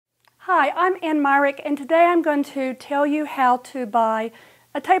Hi, I'm Myrick, and today I'm going to tell you how to buy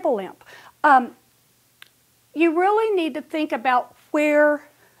a table lamp. You really need to think about where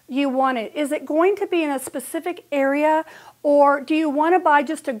you want it. Is it going to be in a specific area, or do you want to buy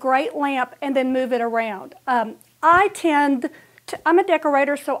just a great lamp and then move it around? I'm a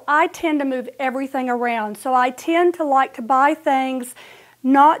decorator, so I tend to move everything around. So I tend to like to buy things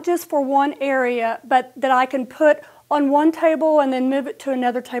not just for one area, but that I can put on one table and then move it to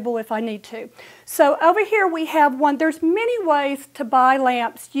another table if I need to. So over here we have one. There's many ways to buy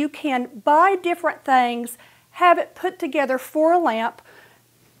lamps. You can buy different things, have it put together for a lamp.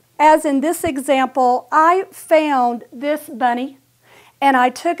 As in this example, I found this bunny and I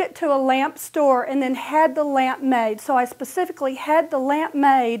took it to a lamp store and then had the lamp made. So I specifically had the lamp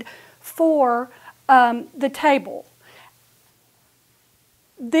made for the table.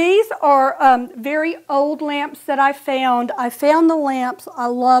 These are very old lamps that I found. I found the lamps, I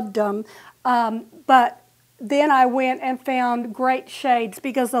loved them, but then I went and found great shades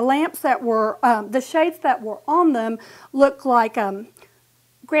because the lamps that were, the shades that were on them looked like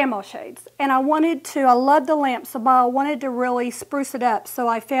grandma shades. And I loved the lamps, so I wanted to really spruce it up, so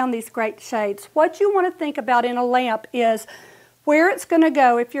I found these great shades. What you want to think about in a lamp is where it's going to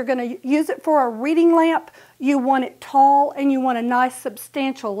go. If you're going to use it for a reading lamp, you want it tall and you want a nice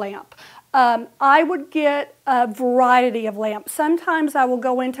substantial lamp. I would get a variety of lamps. Sometimes I will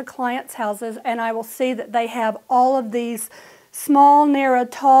go into clients' houses and I will see that they have all of these small, narrow,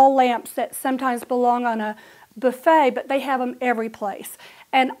 tall lamps that sometimes belong on a buffet, but they have them every place.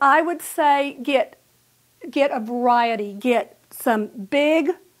 And I would say get a variety. Get some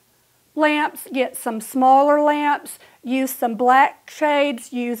big lamps, get some smaller lamps, use some black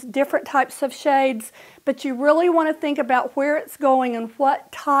shades, use different types of shades, but you really want to think about where it's going and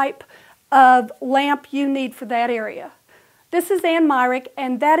what type of lamp you need for that area. This is Myrick,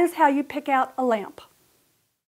 and that is how you pick out a lamp.